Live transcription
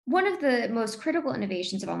One of the most critical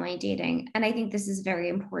innovations of online dating, and I think this is very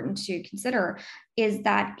important to consider, is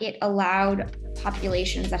that it allowed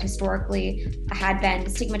populations that historically had been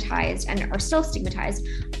stigmatized and are still stigmatized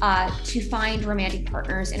to find romantic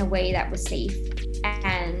partners in a way that was safe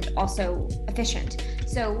and also efficient.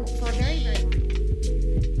 So for a very, very long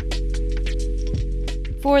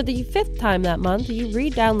For the fifth time that month, you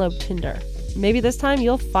re-download Tinder. Maybe this time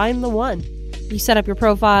you'll find the one. You set up your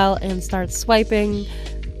profile and start swiping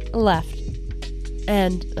left,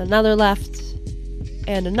 and another left,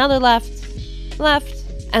 and another left,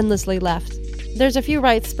 endlessly left. There's a few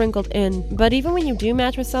rights sprinkled in, but even when you do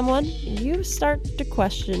match with someone, you start to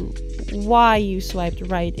question why you swiped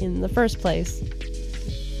right in the first place.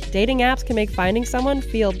 Dating apps can make finding someone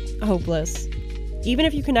feel hopeless. Even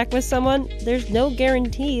if you connect with someone, there's no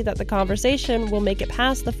guarantee that the conversation will make it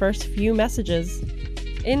past the first few messages.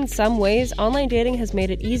 In some ways, online dating has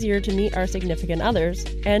made it easier to meet our significant others,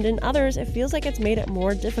 and in others, it feels like it's made it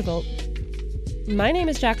more difficult. My name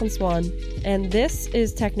is Jacqueline Swan, and this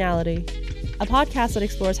is Technality, a podcast that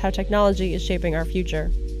explores how technology is shaping our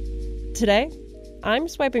future. Today, I'm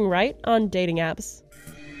swiping right on dating apps.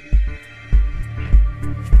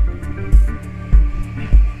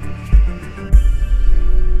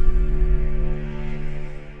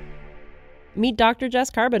 Meet Dr.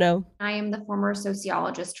 Jess Carbonneau. I am the former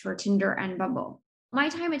sociologist for Tinder and Bumble. My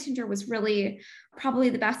time at Tinder was really probably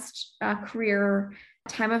the best career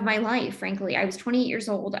time of my life, frankly. I was 28 years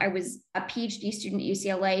old. I was a PhD student at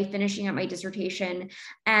UCLA, finishing up my dissertation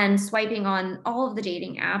and swiping on all of the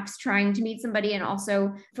dating apps, trying to meet somebody, and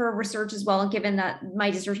also for research as well, given that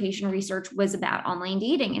my dissertation research was about online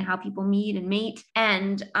dating and how people meet and mate.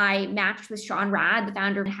 And I matched with Sean Rad, the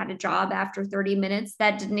founder, had a job after 30 minutes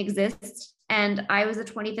that didn't exist. And I was a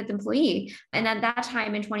 25th employee. And at that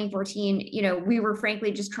time in 2014, we were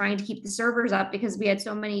frankly just trying to keep the servers up because we had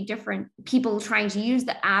so many different people trying to use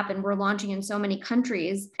the app and we're launching in so many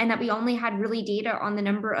countries, and that we only had really data on the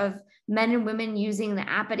number of men and women using the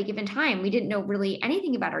app at a given time. We didn't know really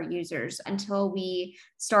anything about our users until we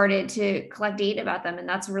started to collect data about them. And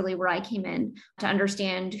that's really where I came in to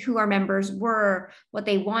understand who our members were, what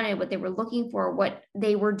they wanted, what they were looking for, what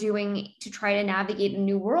they were doing to try to navigate a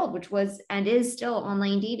new world, which was and is still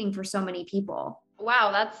online dating for so many people. Wow,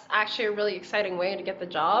 that's actually a really exciting way to get the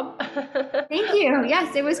job. Thank you.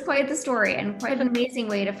 Yes, it was quite the story and quite an amazing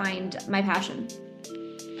way to find my passion.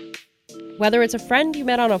 Whether it's a friend you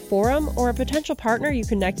met on a forum or a potential partner you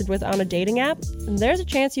connected with on a dating app, there's a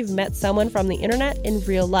chance you've met someone from the internet in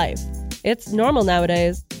real life. It's normal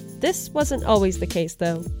nowadays. This wasn't always the case,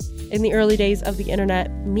 though. In the early days of the internet,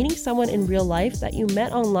 meeting someone in real life that you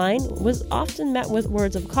met online was often met with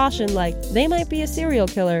words of caution like, they might be a serial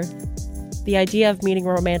killer. The idea of meeting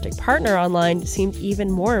a romantic partner online seemed even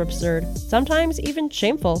more absurd, sometimes even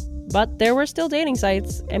shameful. But there were still dating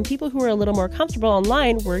sites, and people who were a little more comfortable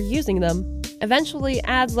online were using them. Eventually,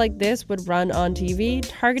 ads like this would run on TV,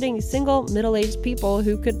 targeting single, middle-aged people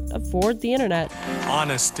who could afford the internet.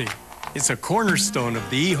 Honesty. It's a cornerstone of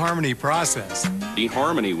the eHarmony process.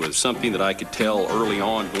 eHarmony was something that I could tell early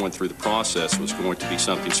on going through the process was going to be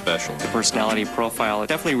something special. The personality profile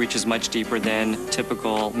definitely reaches much deeper than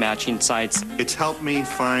typical matching sites. It's helped me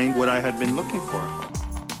find what I had been looking for.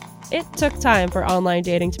 It took time for online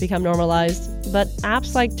dating to become normalized, but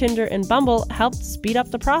apps like Tinder and Bumble helped speed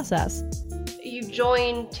up the process. You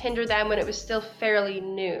joined Tinder then when it was still fairly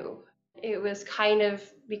new. It was kind of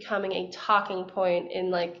becoming a talking point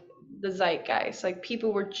in the zeitgeist.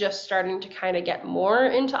 People were just starting to kind of get more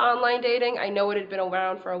into online dating. I know it had been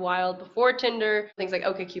around for a while before Tinder, things like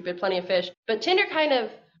OkCupid, Plenty of Fish, but Tinder kind of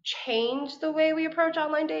changed the way we approach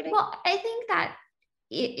online dating. Well, I think that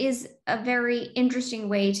it is a very interesting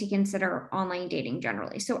way to consider online dating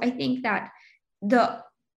generally. So I think that the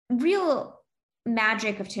real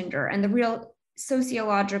magic of Tinder and the real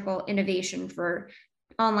sociological innovation for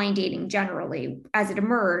online dating generally, as it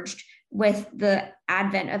emerged with the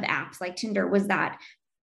advent of apps like Tinder, was that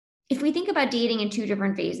if we think about dating in two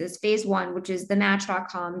different phases, phase one, which is the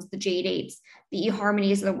Match.coms, the JDates, the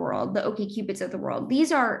eHarmonies of the world, the OkCupids of the world,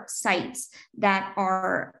 these are sites that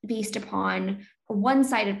are based upon a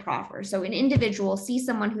one-sided proffer. So an individual sees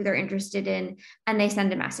someone who they're interested in and they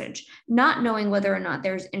send a message, not knowing whether or not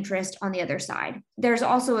there's interest on the other side. There's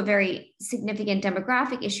also a very significant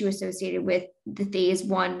demographic issue associated with the phase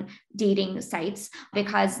one dating sites,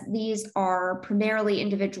 because these are primarily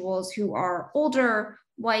individuals who are older,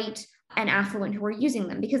 white, and affluent who are using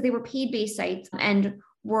them because they were paid-based sites and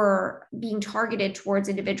were being targeted towards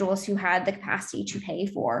individuals who had the capacity to pay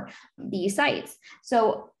for these sites.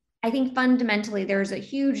 So I think fundamentally there's a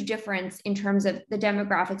huge difference in terms of the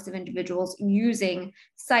demographics of individuals using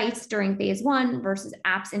sites during phase 1 versus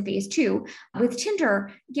apps in phase 2. With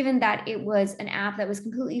Tinder, given that it was an app that was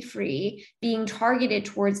completely free, being targeted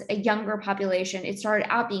towards a younger population, it started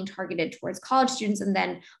out being targeted towards college students and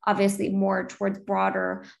then obviously more towards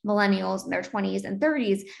broader millennials in their 20s and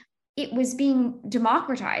 30s. It was being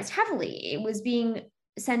democratized heavily. It was being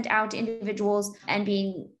sent out to individuals and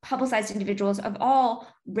being publicized to individuals of all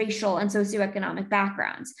racial and socioeconomic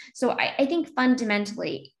backgrounds. So I think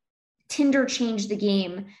fundamentally, Tinder changed the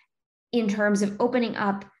game in terms of opening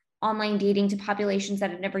up online dating to populations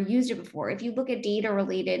that had never used it before. If you look at data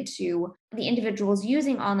related to the individuals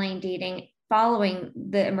using online dating following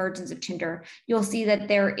the emergence of Tinder, you'll see that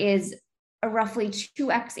there is a roughly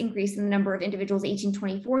 2x increase in the number of individuals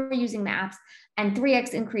 18-24 using the apps, and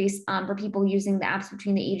 3x increase for people using the apps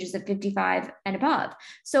between the ages of 55 and above.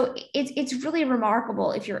 So it's really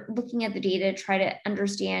remarkable if you're looking at the data to try to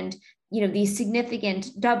understand, these significant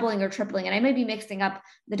doubling or tripling. And I may be mixing up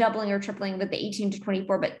the doubling or tripling with the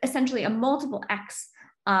 18-24, but essentially a multiple X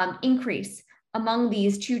increase among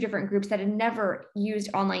these two different groups that had never used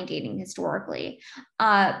online dating historically.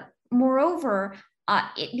 Moreover,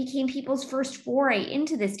 it became people's first foray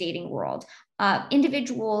into this dating world.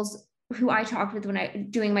 Individuals who I talked with when I was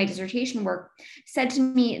doing my dissertation work said to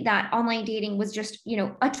me that online dating was just,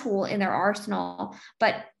 a tool in their arsenal.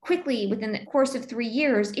 But quickly, within the course of 3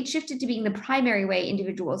 years, it shifted to being the primary way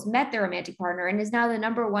individuals met their romantic partner and is now the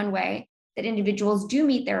number one way that individuals do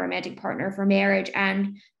meet their romantic partner for marriage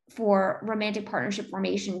and for romantic partnership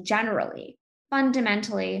formation generally.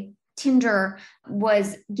 Fundamentally, Tinder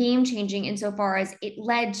was game-changing insofar as it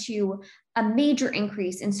led to a major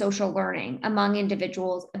increase in social learning among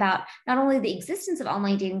individuals about not only the existence of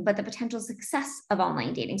online dating, but the potential success of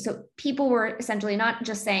online dating. So people were essentially not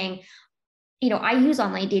just saying, I use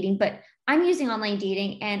online dating, but I'm using online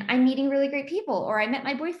dating and I'm meeting really great people, or I met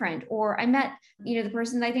my boyfriend, or I met, the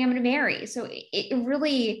person that I think I'm going to marry. So it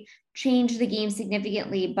really changed the game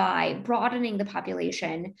significantly by broadening the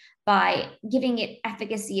population, by giving it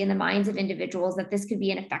efficacy in the minds of individuals that this could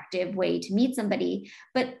be an effective way to meet somebody.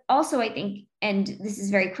 But also, I think, and this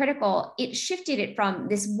is very critical, it shifted it from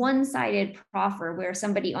this one-sided proffer where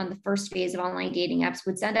somebody on the first phase of online dating apps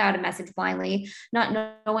would send out a message blindly,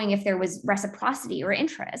 not knowing if there was reciprocity or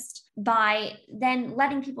interest, by then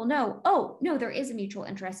letting people know, oh, no, there is a mutual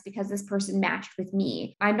interest because this person matched with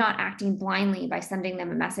me. I'm not acting blindly by sending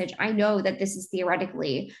them a message. I know that this is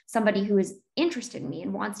theoretically somebody who is interested in me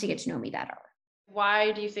and wants to get to know me better.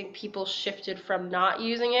 Why do you think people shifted from not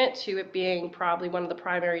using it to it being probably one of the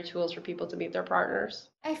primary tools for people to meet their partners?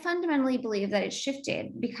 I fundamentally believe that it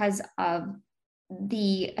shifted because of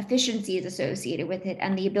the efficiencies associated with it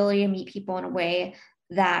and the ability to meet people in a way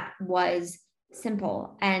that was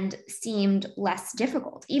simple and seemed less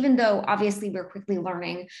difficult, even though obviously we're quickly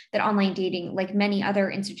learning that online dating, like many other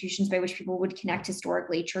institutions by which people would connect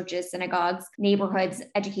historically, churches, synagogues, neighborhoods,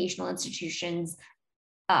 educational institutions,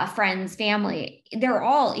 friends, family, they're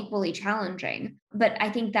all equally challenging. But I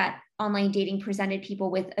think that online dating presented people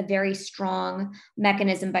with a very strong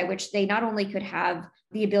mechanism by which they not only could have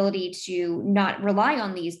the ability to not rely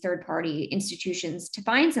on these third-party institutions to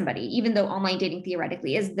find somebody, even though online dating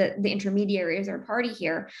theoretically is the intermediary or third party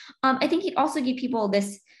here. I think it also gave people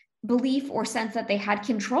this belief or sense that they had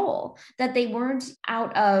control, that they weren't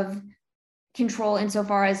out of control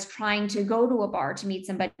insofar as trying to go to a bar to meet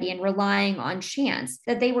somebody and relying on chance,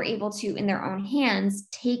 that they were able to, in their own hands,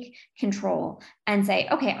 take control and say,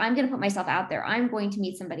 okay, I'm going to put myself out there. I'm going to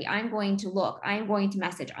meet somebody. I'm going to look. I'm going to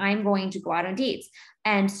message. I'm going to go out on dates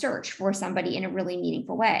and search for somebody in a really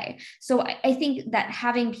meaningful way. So I think that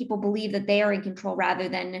having people believe that they are in control rather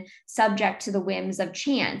than subject to the whims of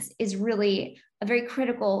chance is really a very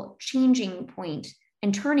critical changing point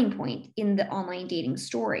and turning point in the online dating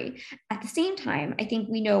story. At the same time, I think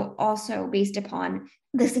we know also, based upon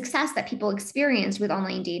the success that people experienced with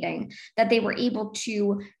online dating, that they were able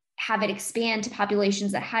to have it expand to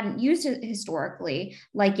populations that hadn't used it historically,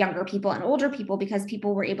 like younger people and older people, because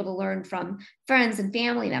people were able to learn from friends and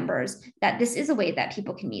family members that this is a way that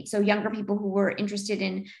people can meet. So younger people who were interested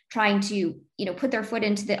in trying to, put their foot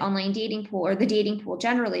into the online dating pool or the dating pool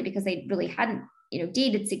generally, because they really hadn't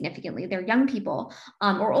dated significantly. They're young people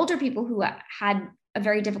or older people who had a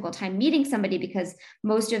very difficult time meeting somebody because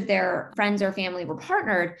most of their friends or family were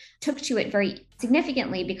partnered, took to it very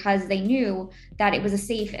significantly because they knew that it was a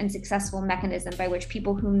safe and successful mechanism by which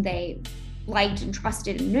people whom they liked and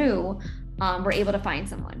trusted and knew were able to find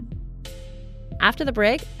someone. After the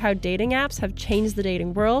break, how dating apps have changed the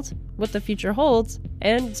dating world, what the future holds,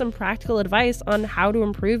 and some practical advice on how to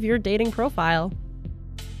improve your dating profile.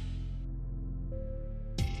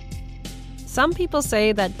 Some people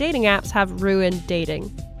say that dating apps have ruined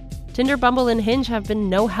dating. Tinder, Bumble, and Hinge have been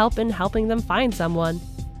no help in helping them find someone.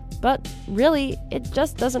 But really, it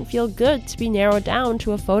just doesn't feel good to be narrowed down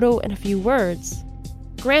to a photo and a few words.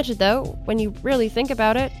 Granted though, when you really think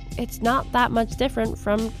about it, it's not that much different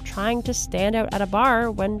from trying to stand out at a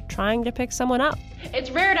bar when trying to pick someone up.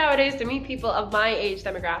 It's rare nowadays to meet people of my age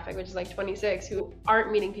demographic, which is like 26, who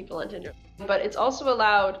aren't meeting people on Tinder. But it's also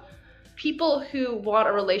allowed people who want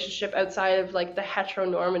a relationship outside of like the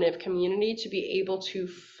heteronormative community to be able to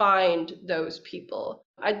find those people.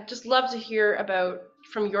 I'd just love to hear about,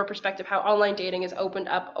 from your perspective, how online dating has opened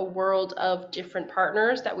up a world of different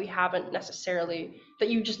partners that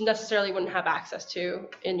you just necessarily wouldn't have access to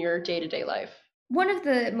in your day-to-day life. One of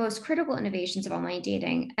the most critical innovations of online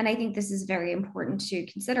dating, and I think this is very important to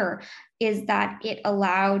consider, is that it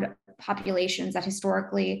allowed populations that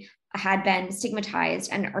historically had been stigmatized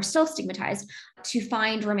and are still stigmatized to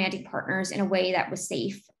find romantic partners in a way that was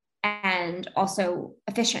safe and also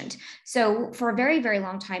efficient. So for a very, very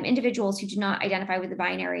long time, individuals who did not identify with the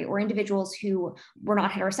binary or individuals who were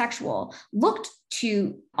not heterosexual looked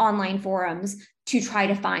to online forums to try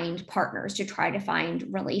to find partners, to try to find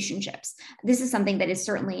relationships. This is something that is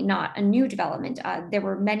certainly not a new development. There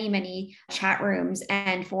were many, many chat rooms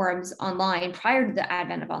and forums online prior to the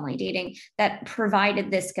advent of online dating that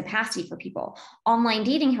provided this capacity for people. Online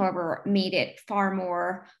dating, however, made it far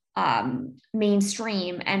more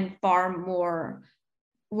mainstream and far more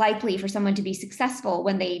likely for someone to be successful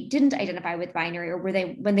when they didn't identify with binary or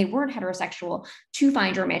when they weren't heterosexual to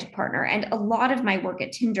find a romantic partner. And a lot of my work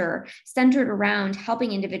at Tinder centered around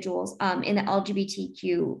helping individuals in the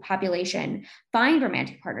LGBTQ population find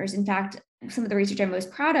romantic partners. In fact, some of the research I'm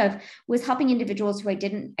most proud of was helping individuals who I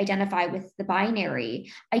didn't identify with the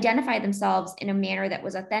binary identify themselves in a manner that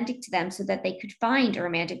was authentic to them so that they could find a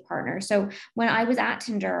romantic partner. So when I was at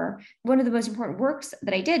Tinder, one of the most important works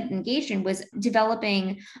that I did engage in was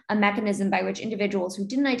developing a mechanism by which individuals who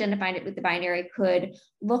didn't identify with the binary could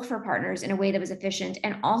look for partners in a way that was efficient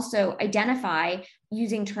and also identify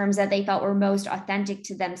using terms that they felt were most authentic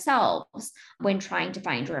to themselves when trying to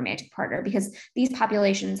find a romantic partner, because these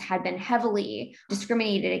populations had been heavily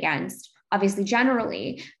discriminated against, obviously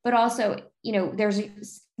generally, but also, there's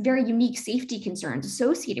very unique safety concerns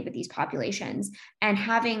associated with these populations. And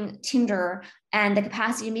having Tinder and the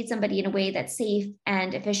capacity to meet somebody in a way that's safe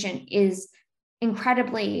and efficient is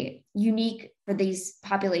incredibly unique for these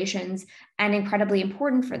populations and incredibly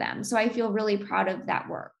important for them. So I feel really proud of that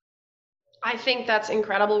work. I think that's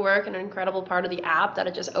incredible work and an incredible part of the app, that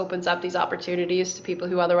it just opens up these opportunities to people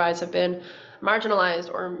who otherwise have been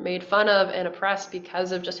marginalized or made fun of and oppressed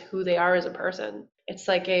because of just who they are as a person. It's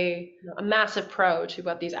like a massive pro to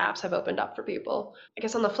what these apps have opened up for people. I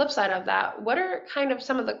guess on the flip side of that, what are kind of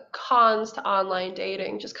some of the cons to online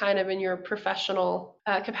dating, just kind of in your professional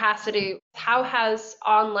capacity? How has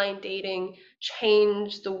online dating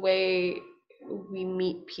changed the way we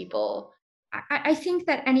meet people? I think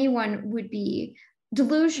that anyone would be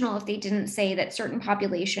delusional if they didn't say that certain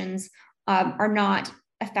populations are not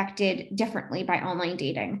affected differently by online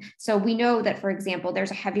dating. So we know that, for example,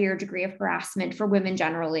 there's a heavier degree of harassment for women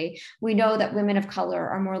generally. We know that women of color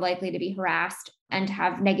are more likely to be harassed and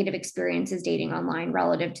have negative experiences dating online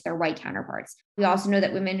relative to their white counterparts. We also know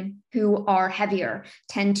that women who are heavier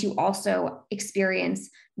tend to also experience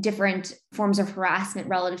different forms of harassment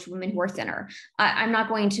relative to women who are thinner. I'm not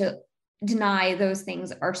going to deny those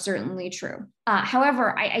things are certainly true.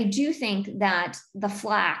 However, I do think that the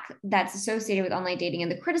flack that's associated with online dating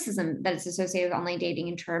and the criticism that is associated with online dating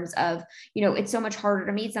in terms of, it's so much harder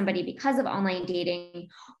to meet somebody because of online dating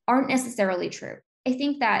aren't necessarily true. I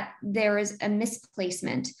think that there is a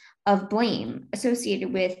misplacement of blame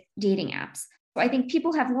associated with dating apps. I think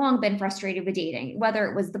people have long been frustrated with dating, whether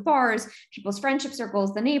it was the bars, people's friendship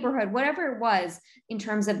circles, the neighborhood, whatever it was in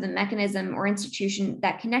terms of the mechanism or institution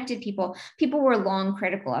that connected people. People were long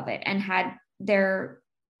critical of it and had their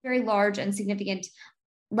very large and significant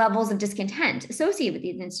levels of discontent associated with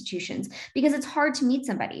these institutions because it's hard to meet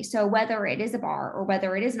somebody. So whether it is a bar or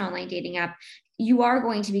whether it is an online dating app, you are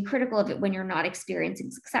going to be critical of it when you're not experiencing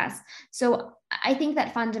success. So I think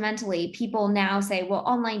that fundamentally people now say, well,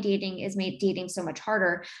 online dating has made dating so much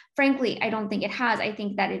harder. Frankly, I don't think it has. I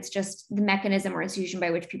think that it's just the mechanism or institution by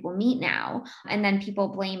which people meet now. And then people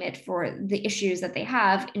blame it for the issues that they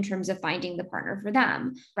have in terms of finding the partner for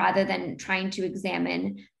them, rather than trying to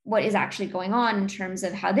examine what is actually going on in terms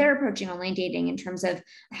of how they're approaching online dating, in terms of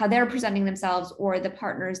how they're presenting themselves or the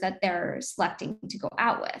partners that they're selecting to go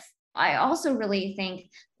out with. I also really think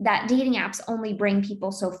that dating apps only bring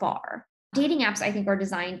people so far. Dating apps, I think, are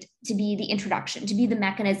designed to be the introduction, to be the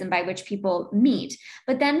mechanism by which people meet.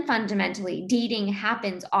 But then fundamentally, dating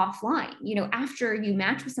happens offline. After you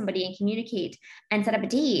match with somebody and communicate and set up a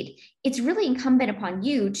date, it's really incumbent upon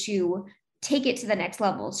you to take it to the next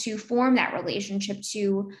level, to form that relationship,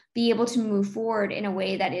 to be able to move forward in a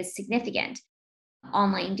way that is significant.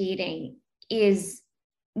 Online dating is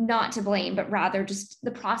not to blame, but rather just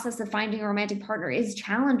the process of finding a romantic partner is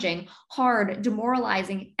challenging, hard,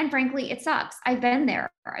 demoralizing, and frankly, it sucks. I've been there.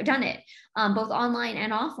 I've done it, both online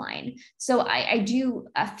and offline. So I do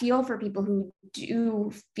feel for people who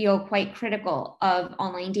do feel quite critical of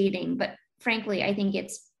online dating, but frankly, I think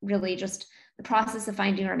it's really just the process of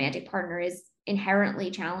finding a romantic partner is inherently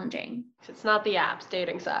challenging. It's not the apps,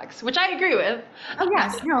 dating sucks, which I agree with. Oh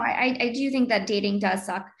yes, no, I do think that dating does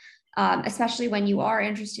suck. Especially when you are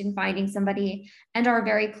interested in finding somebody and are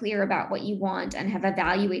very clear about what you want and have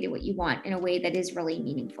evaluated what you want in a way that is really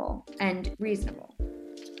meaningful and reasonable.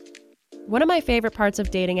 One of my favorite parts of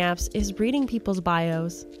dating apps is reading people's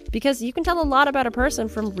bios, because you can tell a lot about a person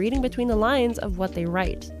from reading between the lines of what they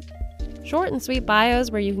write. Short and sweet bios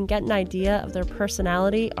where you can get an idea of their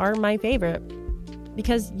personality are my favorite,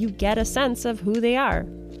 because you get a sense of who they are.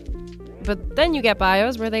 But then you get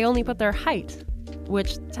bios where they only put their height,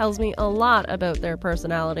 which tells me a lot about their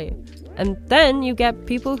personality. And then you get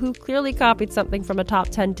people who clearly copied something from a top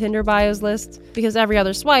 10 Tinder bios list, because every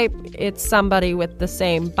other swipe, it's somebody with the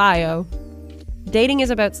same bio. Dating is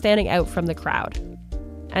about standing out from the crowd.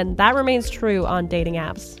 And that remains true on dating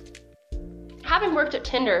apps. Having worked at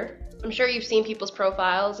Tinder, I'm sure you've seen people's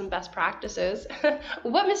profiles and best practices.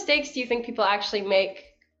 What mistakes do you think people actually make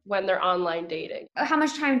when they're online dating? How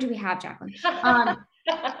much time do we have, Jacqueline? I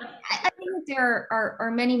think that there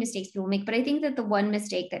are many mistakes people make, but I think that the one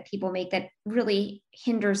mistake that people make that really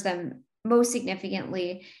hinders them most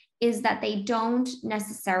significantly is that they don't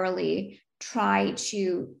necessarily try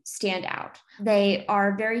to stand out. They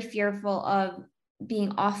are very fearful of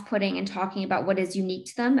being off-putting and talking about what is unique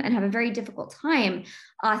to them, and have a very difficult time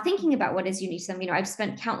thinking about what is unique to them. I've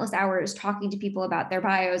spent countless hours talking to people about their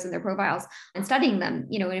bios and their profiles and studying them,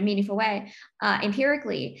 in a meaningful way,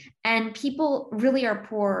 empirically. And people really are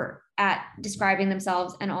poor at describing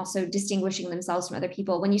themselves and also distinguishing themselves from other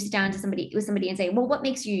people. When you sit down with somebody and say, well, what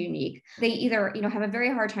makes you unique? They either, have a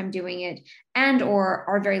very hard time doing it and or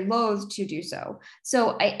are very loath to do so.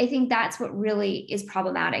 So I think that's what really is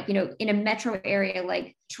problematic. In a metro area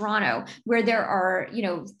like Toronto, where there are,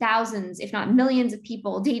 thousands, if not millions of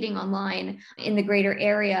people dating online in the greater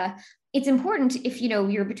area, it's important if,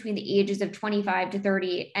 you're between the ages of 25 to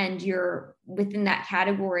 30 and you're within that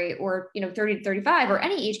category, or, 30 to 35 or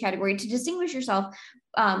any age category, to distinguish yourself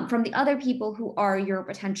from the other people who are your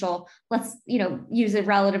potential, let's, use a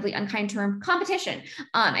relatively unkind term, competition.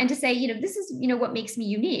 And to say, this is, what makes me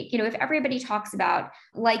unique. If everybody talks about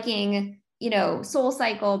liking, Soul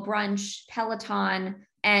Cycle, brunch, Peloton,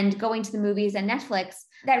 and going to the movies and Netflix,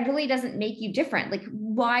 that really doesn't make you different. Like,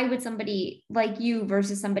 why would somebody like you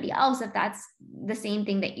versus somebody else if that's the same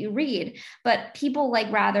thing that you read? But people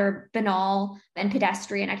like rather banal and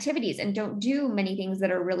pedestrian activities and don't do many things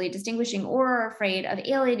that are really distinguishing, or are afraid of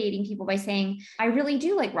alienating people by saying, I really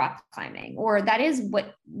do like rock climbing, or that is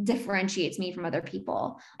what differentiates me from other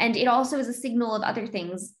people. And it also is a signal of other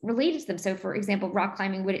things related to them. So for example, rock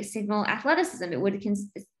climbing would signal athleticism. It would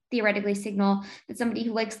theoretically signal that somebody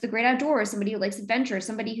who likes the great outdoors, somebody who likes adventure,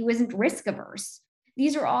 somebody who isn't risk averse.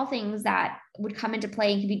 These are all things that would come into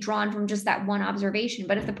play and can be drawn from just that one observation.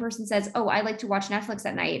 But if the person says, oh, I like to watch Netflix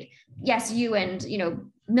at night, yes, you and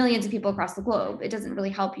millions of people across the globe, it doesn't really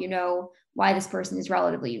help why this person is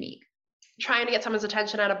relatively unique. Trying to get someone's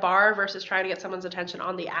attention at a bar versus trying to get someone's attention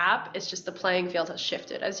on the app, it's just the playing field has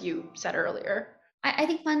shifted, as you said earlier. I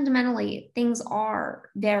think fundamentally things are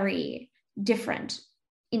very different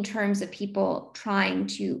in terms of people trying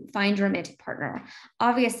to find a romantic partner.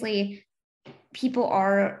 Obviously, people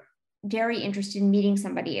are very interested in meeting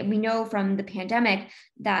somebody. And we know from the pandemic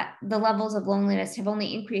that the levels of loneliness have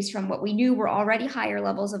only increased from what we knew were already higher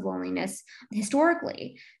levels of loneliness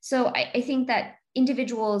historically. So I think that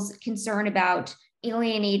individuals' concern about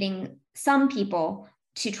alienating some people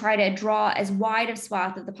to try to draw as wide a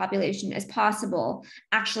swath of the population as possible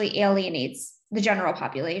actually alienates the general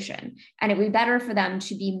population. And it would be better for them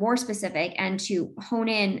to be more specific and to hone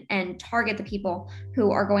in and target the people who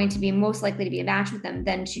are going to be most likely to be a match with them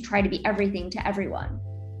than to try to be everything to everyone.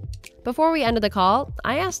 Before we ended the call,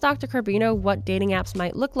 I asked Dr. Carbino what dating apps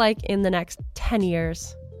might look like in the next 10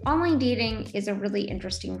 years. Online dating is a really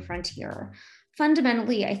interesting frontier.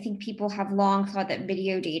 Fundamentally, I think people have long thought that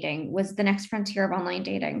video dating was the next frontier of online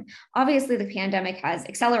dating. Obviously, the pandemic has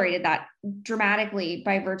accelerated that dramatically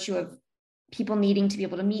by virtue of people needing to be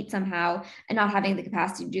able to meet somehow and not having the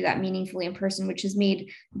capacity to do that meaningfully in person, which has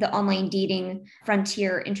made the online dating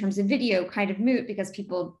frontier in terms of video kind of moot because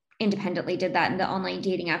people independently did that, and the online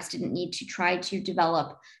dating apps didn't need to try to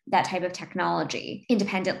develop that type of technology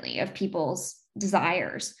independently of people's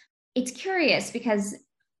desires. It's curious because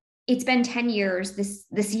it's been 10 years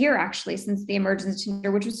this year actually since the emergence of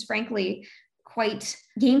Tinder, which was frankly quite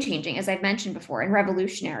game-changing, as I've mentioned before, and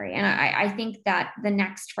revolutionary. And I think that the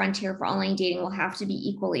next frontier for online dating will have to be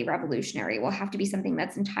equally revolutionary. It will have to be something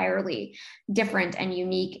that's entirely different and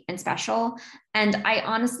unique and special. And I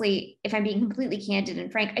honestly, if I'm being completely candid and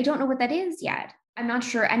frank, I don't know what that is yet. I'm not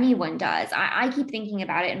sure anyone does. I keep thinking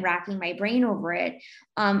about it and racking my brain over it.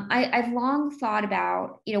 I've long thought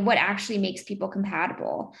about, what actually makes people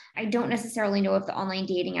compatible. I don't necessarily know if the online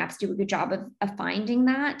dating apps do a good job of finding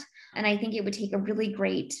that. And I think it would take a really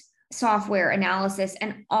great software analysis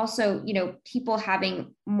and also, people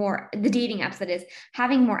having more, the dating apps that is,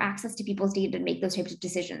 having more access to people's data to make those types of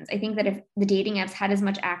decisions. I think that if the dating apps had as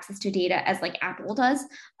much access to data as like Apple does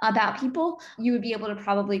about people, you would be able to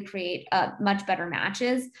probably create much better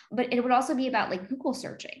matches. But it would also be about like Google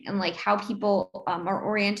searching and like how people are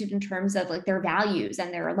oriented in terms of like their values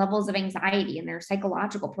and their levels of anxiety and their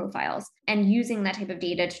psychological profiles, and using that type of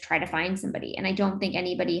data to try to find somebody. And I don't think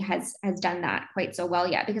anybody has done that quite so well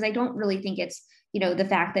yet, because I don't really think it's the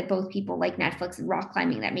fact that both people like Netflix and rock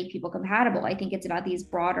climbing that make people compatible. I think it's about these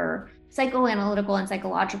broader psychoanalytical and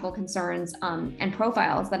psychological concerns and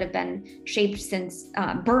profiles that have been shaped since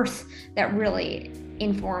birth that really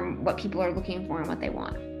inform what people are looking for and what they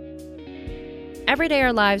want. Every day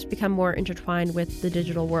our lives become more intertwined with the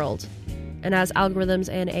digital world. And as algorithms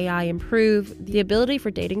and AI improve, the ability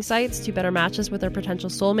for dating sites to better match us with our potential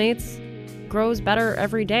soulmates grows better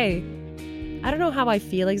every day. I don't know how I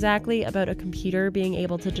feel exactly about a computer being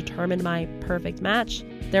able to determine my perfect match.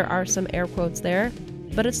 There are some air quotes there,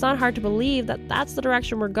 but it's not hard to believe that that's the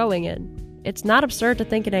direction we're going in. It's not absurd to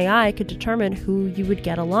think an AI could determine who you would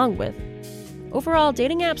get along with. Overall,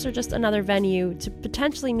 dating apps are just another venue to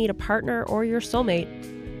potentially meet a partner or your soulmate.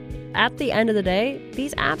 At the end of the day,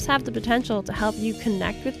 these apps have the potential to help you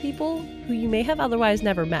connect with people who you may have otherwise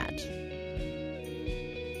never met.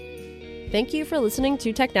 Thank you for listening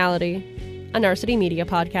to Technality, a Narcity Media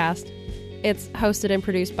podcast. It's hosted and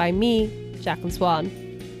produced by me, Jacqueline Swan.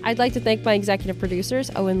 I'd like to thank my executive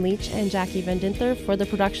producers, Owen Leach and Jackie Van Dinther, for the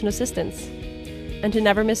production assistance. And to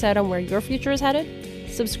never miss out on where your future is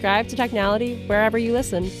headed, subscribe to Technality wherever you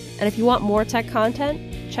listen. And if you want more tech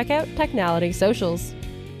content, check out Technality socials.